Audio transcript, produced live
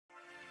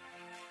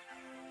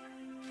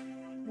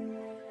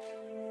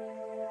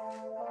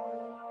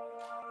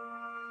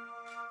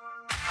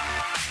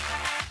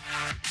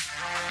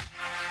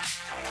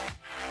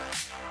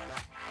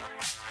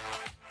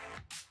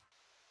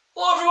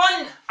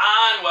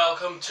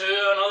welcome to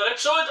another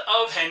episode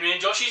of Henry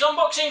and Josh's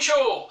Unboxing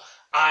Show.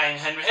 I'm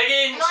Henry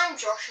Higgins. And I'm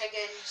Josh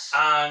Higgins.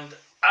 And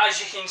as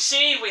you can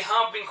see, we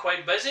have been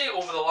quite busy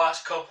over the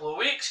last couple of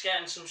weeks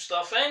getting some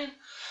stuff in.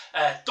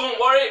 Don't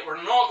worry,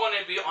 we're not going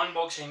to be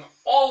unboxing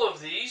all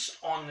of these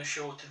on the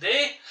show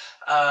today.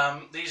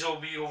 These will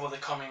be over the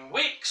coming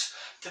weeks.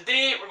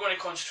 Today we're going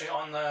to concentrate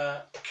on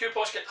the Q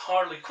Posket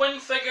Harley Quinn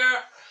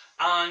figure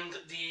and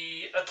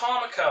the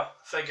Atomica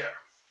figure.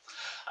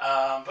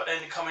 But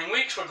in the coming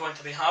weeks we're going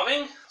to be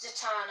having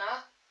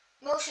Zatanna,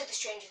 most of the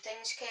Stranger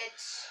Things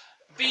kids,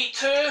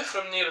 B2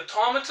 from the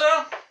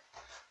Automata,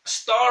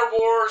 Star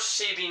Wars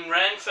Sabine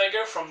Wren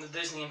figure from the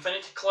Disney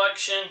Infinity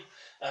Collection.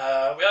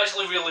 We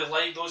actually really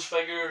like those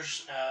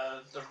figures.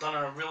 They're done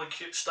in a really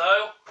cute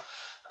style.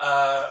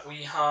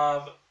 We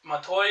have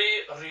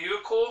Matoi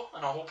Ryuko,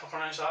 and I hope I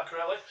pronounced that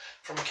correctly,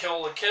 from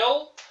Kill la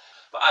Kill.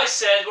 But as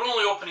said, we're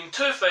only opening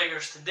 2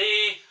 figures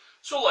today,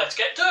 so let's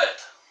get to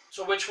it.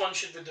 So which one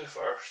should we do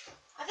first?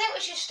 I think we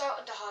should start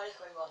with the Harley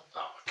Quinn one.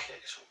 Okay,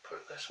 so we'll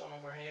put this one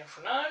over here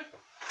for now.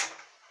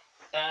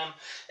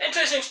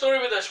 Interesting story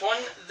with this one.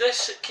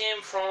 This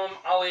came from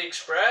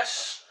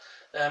AliExpress.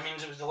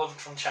 Means it was delivered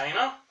from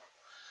China.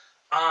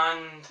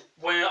 And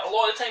a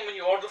lot of the time when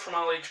you order from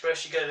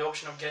AliExpress, you get the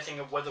option of getting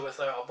it with or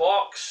without a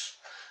box.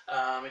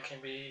 It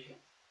can be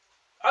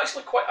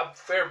actually quite a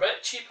fair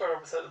bit cheaper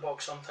without the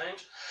box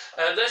sometimes.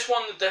 This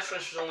one, the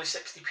difference was only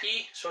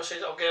 60p, so I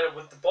said I'll get it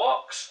with the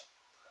box.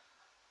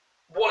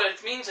 What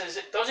it means is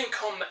it doesn't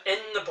come in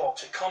the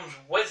box, it comes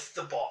with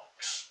the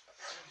box.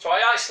 So I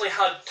actually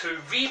had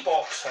to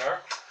rebox her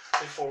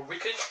before we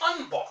could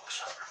unbox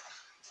her.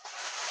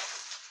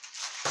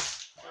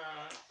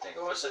 There you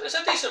go. It's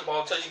a decent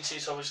box. As you can see,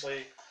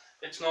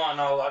 it's not in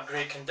all that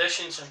great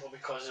condition simply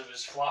because it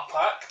was flat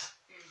packed.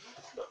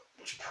 But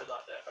let's put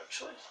that there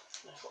actually.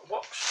 Nice little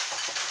box.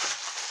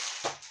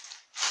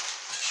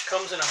 So she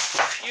comes in a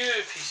few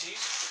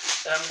pieces.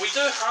 We do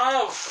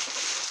have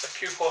a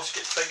Q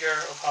Posket figure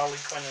of Harley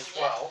Quinn as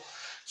well.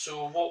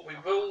 So what we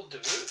will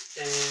do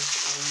is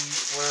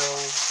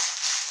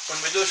when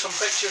we do some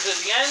pictures at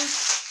the end,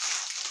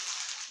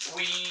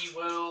 we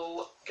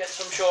will get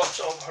some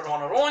shots of her on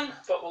her own,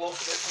 but we'll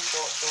also get some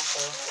shots of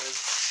her with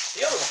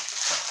the other one.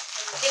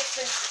 And the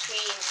difference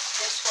between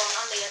this one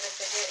and the other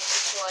figure is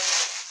this one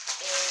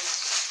is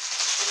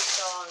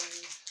based on...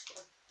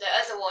 The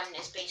other one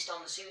is based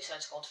on the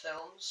Suicide Squad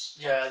films.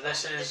 Yeah,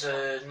 this is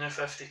New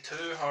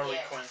 52 Harley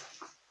Quinn.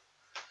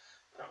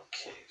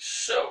 Okay,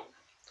 so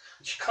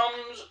she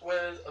comes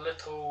with a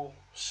little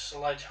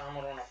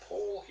sledgehammer on a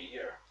pole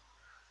here.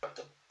 Got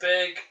the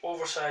big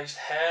oversized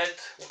head,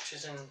 which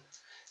is in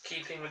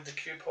keeping with the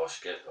Q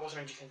Posket. It also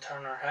means you can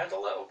turn her head a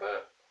little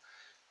bit,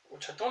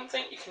 which I don't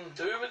think you can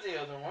do with the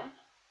other one.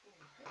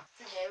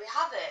 And here we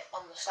have it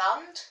on the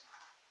stand.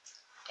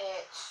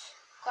 It's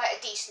quite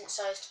a decent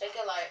sized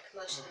figure, like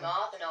most of them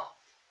are. They're not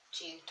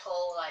too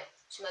tall like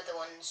some other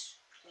ones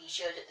we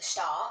showed at the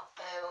start.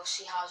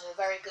 Obviously has a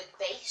very good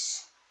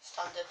base.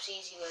 Stand up's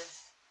easy with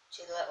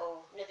the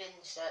little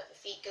nibbins that the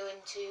feet go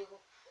into.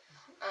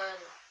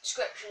 And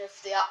description of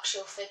the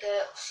actual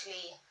figure,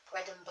 obviously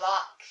red and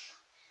black.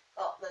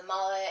 Got the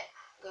mallet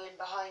going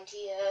behind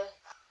here.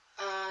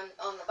 And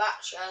on the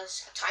back she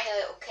has a tiny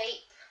little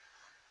cape.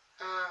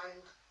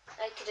 And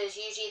like it is,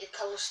 usually the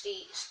colour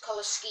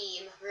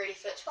scheme really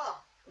fits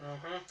well.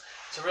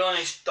 It's a really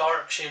nice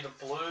dark shade of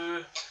blue.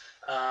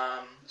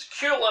 It's a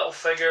cute little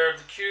figure.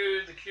 The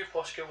Q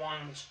Posket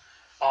ones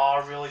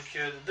are really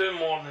cute. They do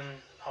more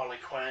than Harley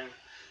Quinn,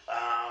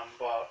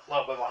 but a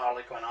little bit of a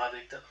Harley Quinn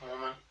addict at the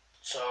moment,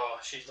 so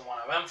she's the one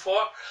I went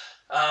for.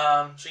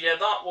 So yeah,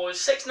 that was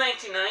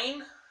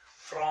 $6.99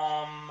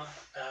 from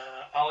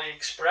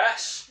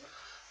AliExpress.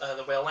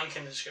 There'll be a link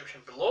in the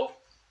description below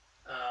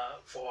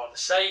for the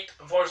site.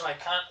 Unfortunately, I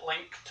can't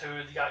link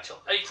to the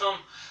actual item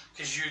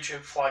because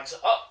YouTube flags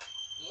it up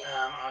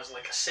as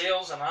like a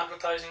sales and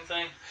advertising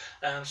thing,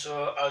 and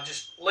so I'll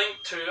just link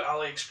to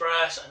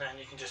AliExpress and then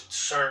you can just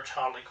search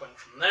Harley Quinn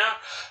from there.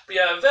 But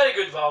yeah, very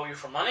good value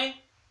for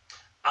money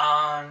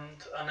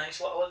and a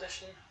nice little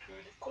addition to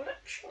the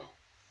collection.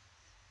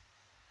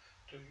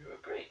 Do you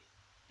agree?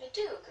 I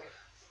do agree.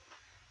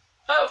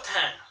 Out of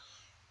 10?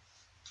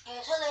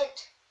 A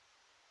solid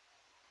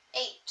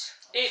 8.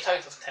 8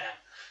 out of 10.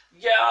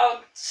 Yeah,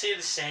 I'll say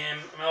the same.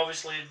 I mean,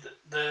 obviously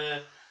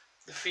the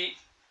feet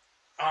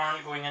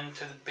aren't going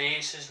into the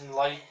base as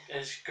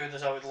good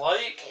as I would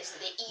like. It's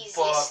the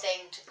easiest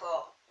thing to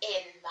put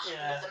in.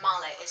 The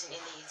mallet isn't the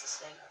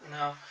easiest thing.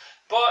 No,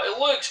 but it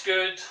looks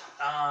good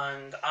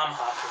and I'm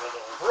happy with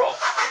it overall.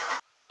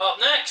 Up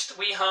next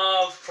we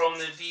have from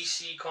the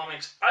DC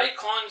Comics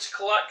Icons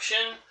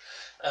collection,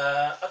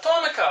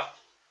 Atomica,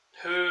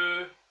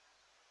 who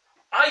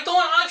I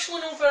don't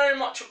actually know very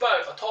much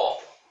about at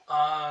all.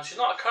 She's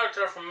not a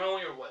character I'm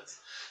familiar with,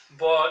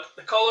 but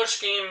the colour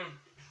scheme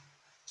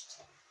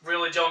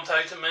really jumped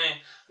out at me.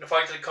 And the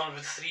fact that it comes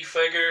with 3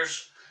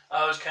 figures,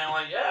 I was kind of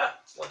like, yeah,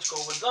 let's go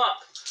with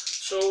that.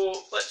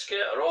 So let's get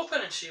her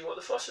open and see what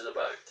the fuss is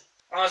about.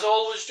 As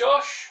always,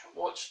 Josh,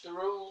 what's the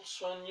rules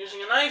when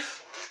using a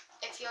knife?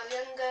 If you're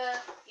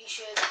younger, you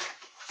should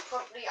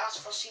probably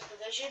ask for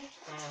supervision.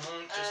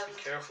 Just be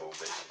careful,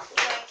 basically.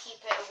 Try and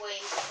keep it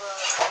away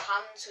from your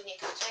hands when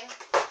you're cutting,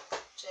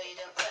 so you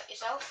don't cut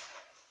yourself.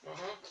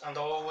 And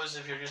always,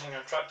 if you're using a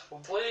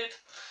retractable blade,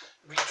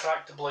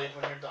 retract the blade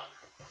when you're done.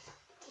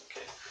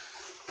 Okay.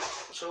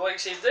 So, like I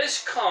say,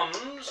 this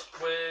comes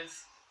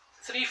with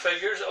 3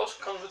 figures. It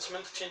also comes with some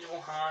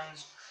interchangeable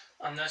hands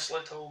and this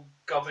little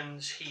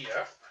gubbins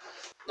here.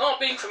 Not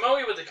being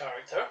familiar with the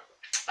character,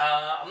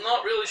 I'm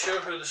not really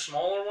sure who the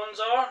smaller ones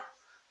are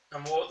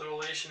and what the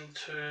relation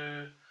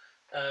to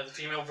the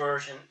female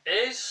version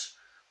is.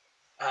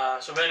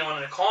 So if anyone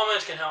in the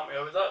comments can help me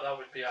out with that, that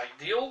would be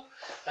ideal.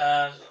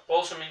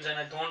 Also means then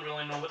I don't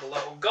really know what the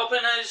little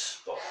gubbin is,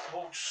 but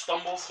we'll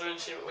stumble through and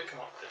see what we come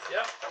up with,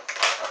 yeah?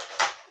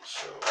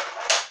 So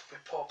we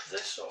pop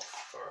this off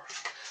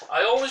first.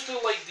 I always do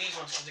like these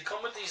ones because they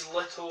come with these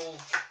little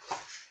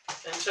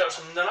inserts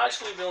and they're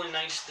actually really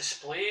nice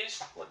displays,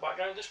 like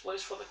background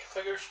displays for the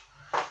figures.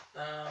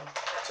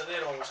 So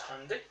they're always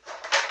handy.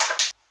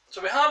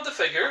 So we have the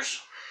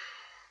figures.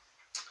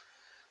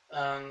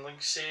 And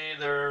like say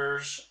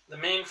there's the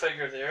main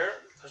figure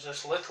there, there's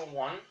this little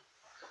one,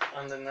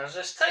 and then there's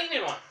this tiny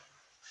one.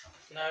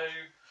 Now,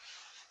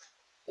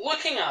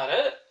 looking at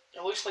it,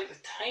 it looks like the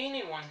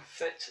tiny one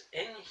fits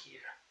in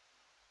here.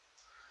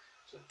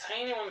 So the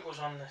tiny one goes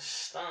on this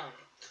stand.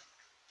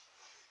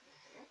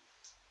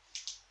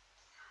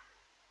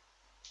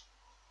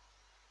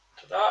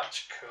 So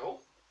that's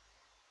cool.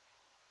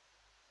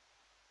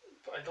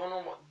 But I don't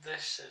know what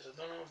this is. I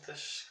don't know if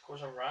this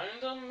goes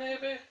around them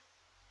maybe?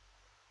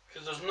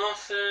 Because there's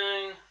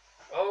nothing.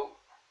 Oh,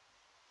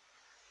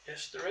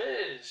 yes, there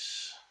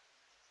is.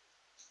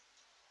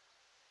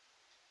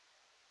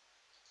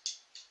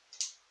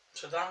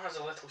 So that has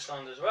a little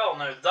stand as well.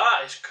 Now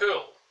that is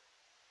cool.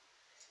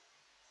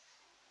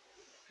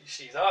 You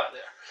see that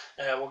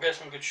there. We'll get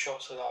some good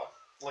shots of that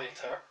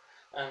later.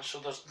 And so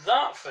there's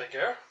that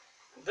figure.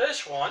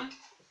 This one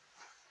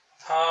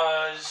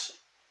has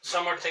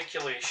some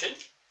articulation.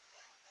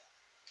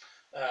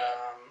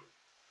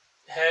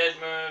 Head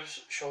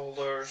moves,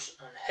 shoulders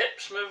and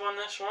hips move on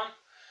this one.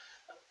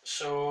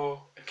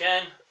 So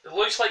again, it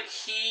looks like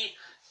he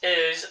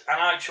is an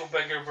actual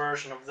bigger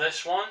version of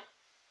this one.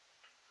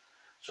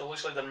 So it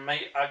looks like there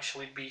might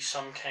actually be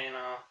some kind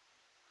of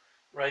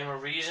rhyme or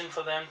reason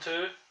for them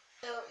too.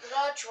 So the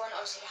large one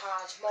obviously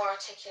has more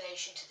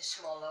articulation to the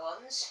smaller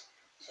ones.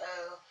 So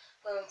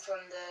going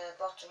from the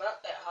bottom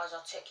up, it has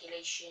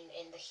articulation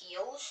in the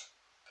heels.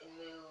 Can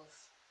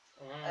move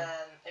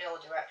in all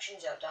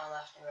directions, up, down,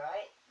 left and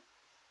right.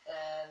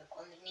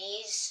 On the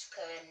knees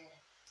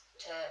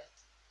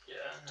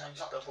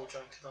nice double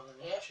jointed on the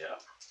knees, yeah.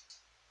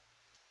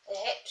 The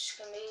hips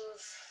can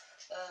move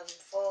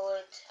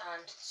forward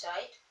and to the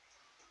side.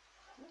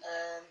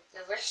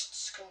 The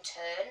wrists can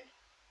turn.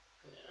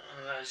 Yeah,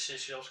 and as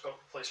you also got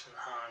replacement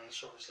hands,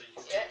 so obviously you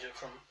can change it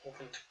from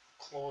open to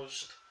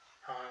closed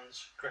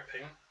hands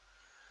gripping.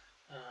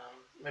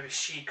 Maybe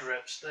she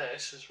grips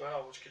this as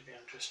well, which could be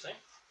interesting.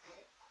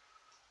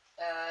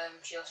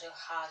 She also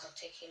has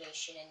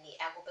articulation in the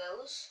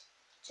elbows.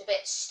 It's a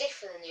bit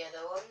stiffer than the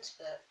other ones,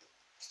 but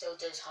still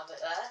does have it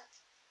there.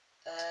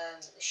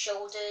 The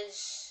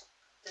shoulders,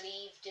 I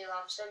believe, do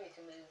have some. You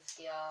can move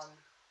the arm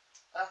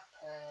up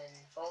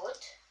and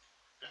forward.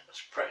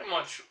 It's pretty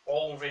much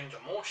all range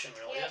of motion,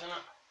 really, isn't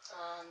it?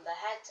 And the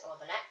head or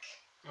the neck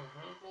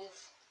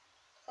move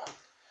like that.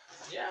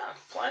 Yeah,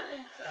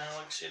 plenty.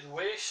 Like I say, the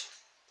waist,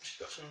 she's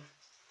got some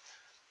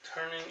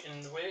turning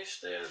in the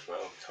waist there as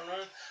well. Turn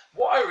around.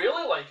 What I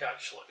really like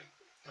actually,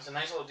 as a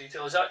nice little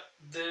detail, is that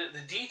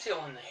the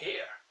detail in the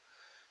hair.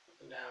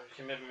 Now you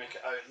can maybe make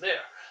it out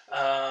there.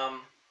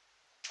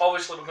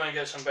 Obviously we're going to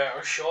get some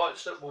better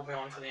shots that will be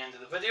on for the end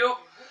of the video.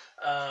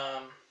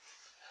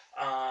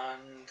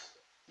 And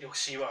you'll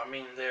see what I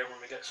mean there when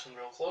we get some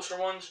real closer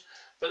ones.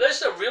 But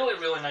this is a really,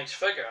 really nice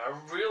figure. I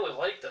really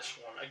like this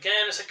one.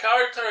 Again, it's a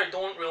character I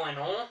don't really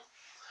know,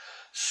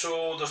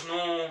 so there's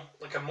no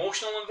like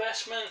emotional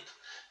investment.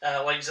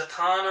 Like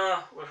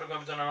Zatanna, which we're going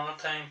to be doing another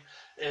time,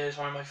 is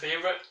one of my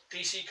favourite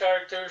DC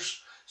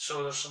characters,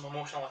 so there's some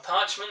emotional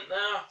attachment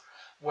there.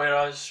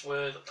 Whereas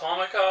with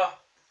Atomica,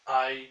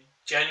 I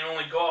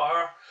genuinely got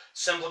her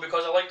simply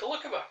because I like the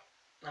look of her.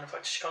 And in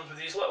fact, she comes with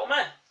these little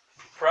men.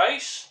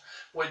 Price,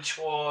 which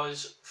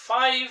was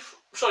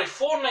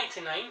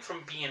 $4.99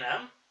 from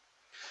B&M.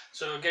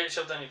 So get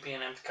yourself down to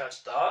B&M to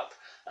catch that.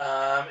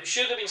 It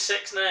should have been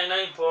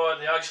 $6.99, but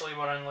they actually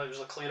were in, like, it was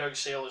a clear out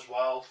sale as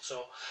well.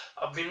 So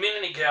I've been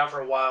meaning to get it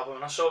for a while, but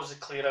when I saw it was the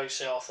clear out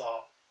sale, I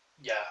thought,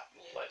 yeah,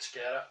 let's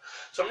get it.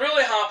 So I'm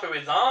really happy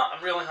with that.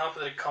 I'm really happy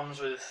that it comes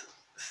with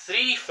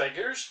 3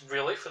 figures,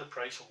 really, for the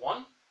price of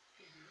 1.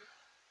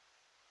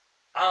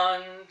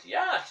 And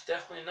yeah, it's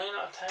definitely a 9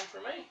 out of 10 for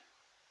me.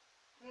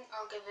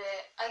 I give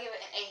it an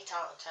 8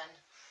 out of 10.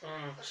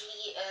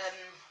 Obviously,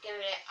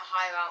 giving it a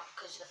higher out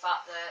because of the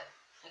fact that,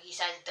 like you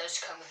said, it does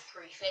come with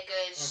 3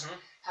 figures.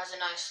 Has a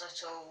nice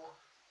little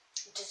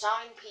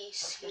design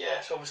piece. Yeah,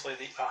 it's obviously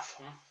the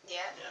Atom.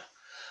 Yeah.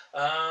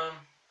 Yeah.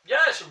 yeah,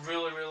 it's a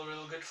really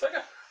good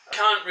figure.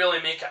 Can't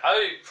really make it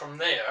out from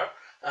there,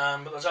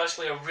 but there's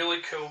actually a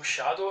really cool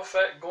shadow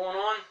effect going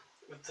on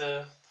with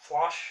the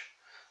flash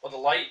or the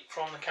light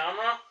from the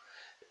camera,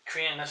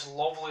 creating this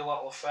lovely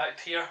little effect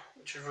here,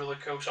 which is really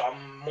cool. So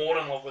I'm more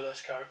in love with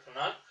this character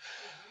now.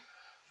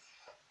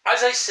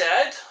 As I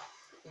said,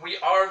 we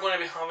are going to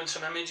be having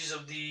some images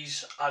of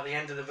these at the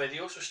end of the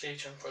video, so stay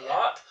tuned for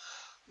that.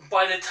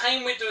 By the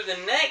time we do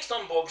the next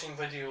unboxing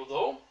video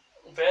though,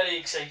 very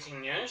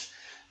exciting news,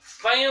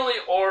 finally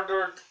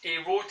ordered a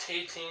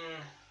rotating,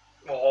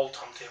 well, all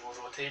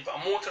turntables rotate, but a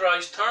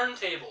motorised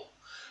turntable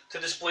to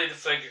display the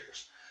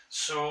figures.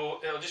 So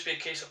it'll just be a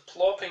case of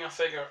plopping a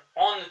figure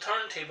on the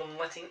turntable and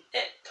letting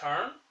it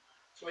turn,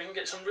 so we can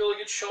get some really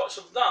good shots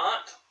of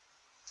that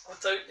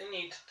without the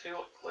need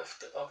to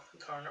lift it up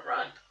and turn it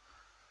around.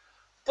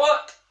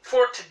 But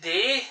for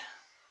today,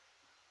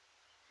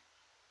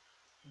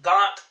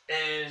 that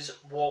is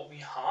what we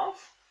have.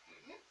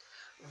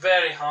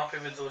 Very happy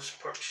with those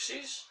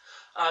purchases.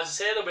 As I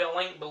said, there'll be a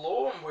link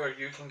below on where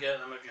you can get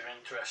them if you're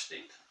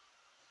interested.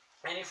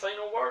 Any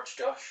final words,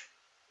 Josh?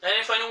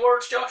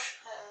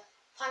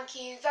 Thank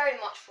you very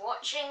much for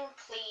watching.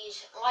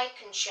 Please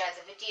like and share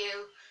the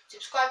video,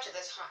 subscribe to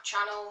this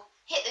channel,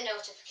 hit the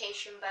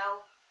notification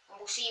bell, and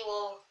we'll see you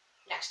all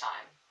next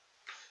time.